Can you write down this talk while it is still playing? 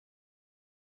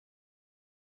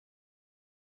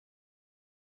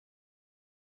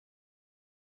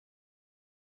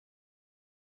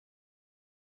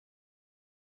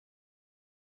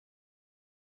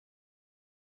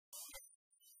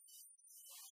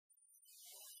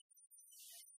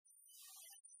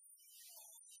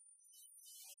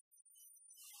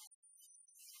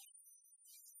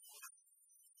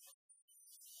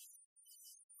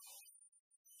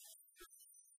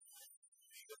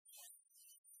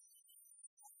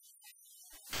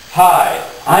Hi,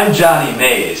 I'm Johnny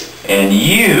Mays, and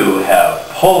you have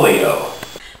polio.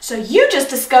 So you just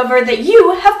discovered that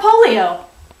you have polio.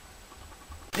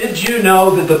 Did you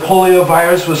know that the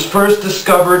poliovirus was first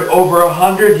discovered over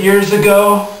 100 years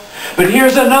ago? But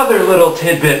here's another little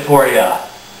tidbit for you.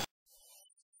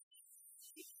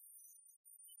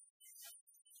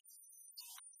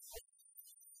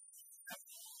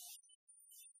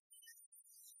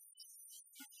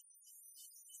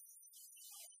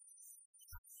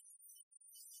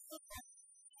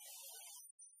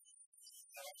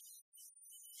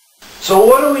 So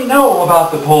what do we know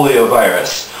about the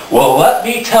poliovirus? Well, let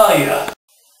me tell you.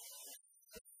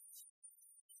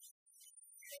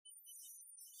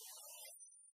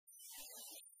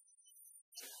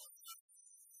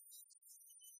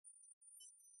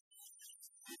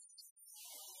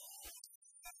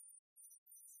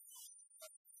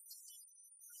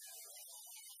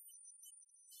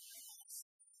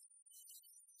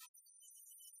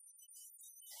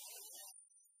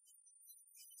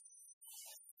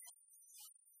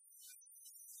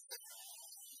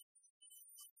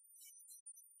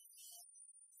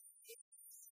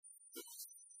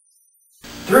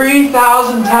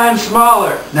 "3,000 times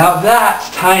smaller." Now that's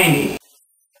tiny.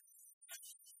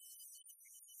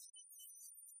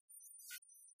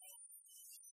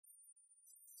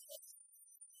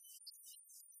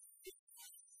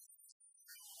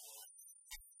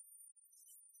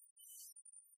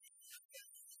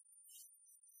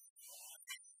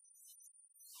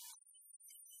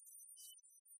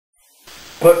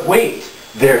 But wait,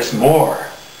 there's more.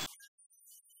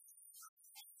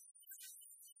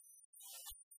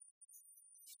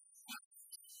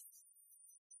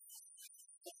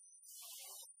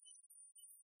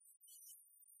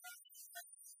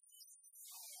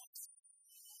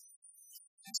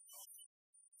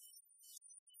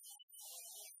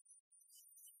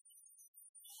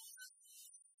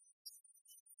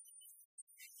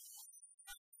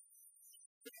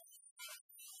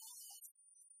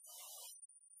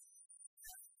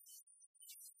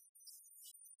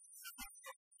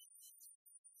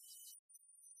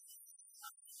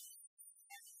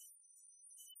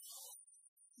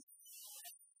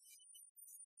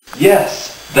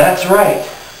 Yes, that's right.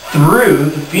 Through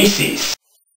the feces.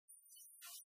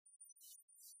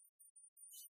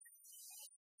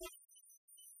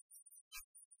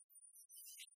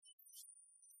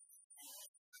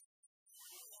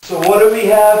 So what do we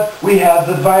have? We have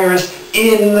the virus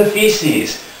in the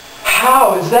feces.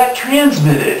 How is that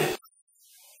transmitted?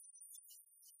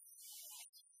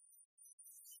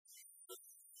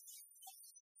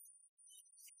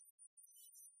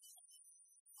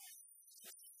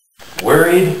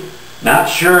 Worried? Not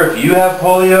sure if you have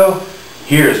polio?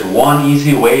 Here's one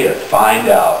easy way to find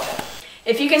out.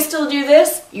 If you can still do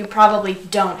this, you probably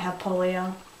don't have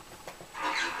polio.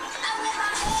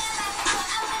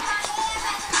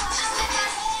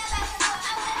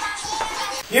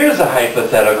 Here's a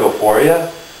hypothetical for you.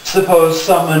 Suppose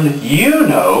someone you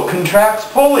know contracts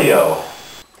polio.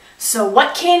 So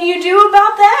what can you do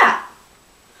about that?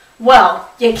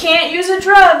 Well, you can't use a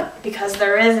drug because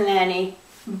there isn't any.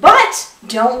 But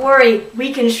don't worry,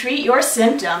 we can treat your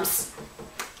symptoms.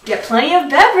 Get plenty of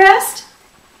bed rest.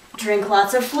 Drink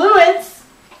lots of fluids.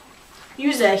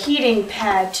 Use a heating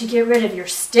pad to get rid of your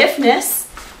stiffness.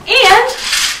 And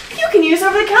you can use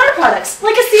over-the-counter products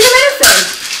like acetaminophen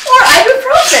or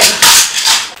ibuprofen.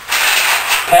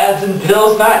 Pads and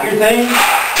pills not your thing?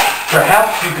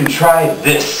 Perhaps you can try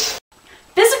this.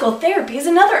 Physical therapy is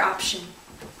another option.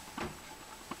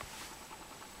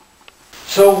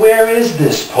 So where is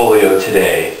this polio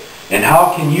today? And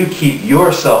how can you keep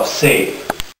yourself safe?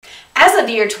 As of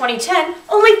the year 2010,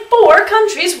 only 4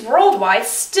 countries worldwide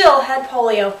still had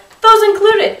polio. Those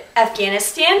included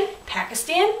Afghanistan,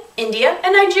 Pakistan, India,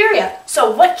 and Nigeria. So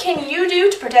what can you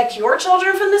do to protect your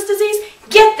children from this disease?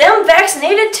 Get them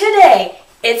vaccinated today.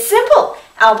 It's simple.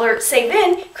 Albert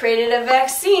Sabin created a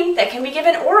vaccine that can be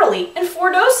given orally in 4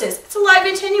 doses. It's a live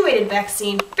attenuated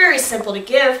vaccine. Very simple to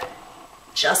give.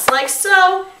 Just like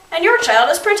so, and your child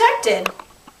is protected.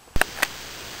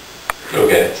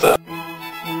 Okay, stop.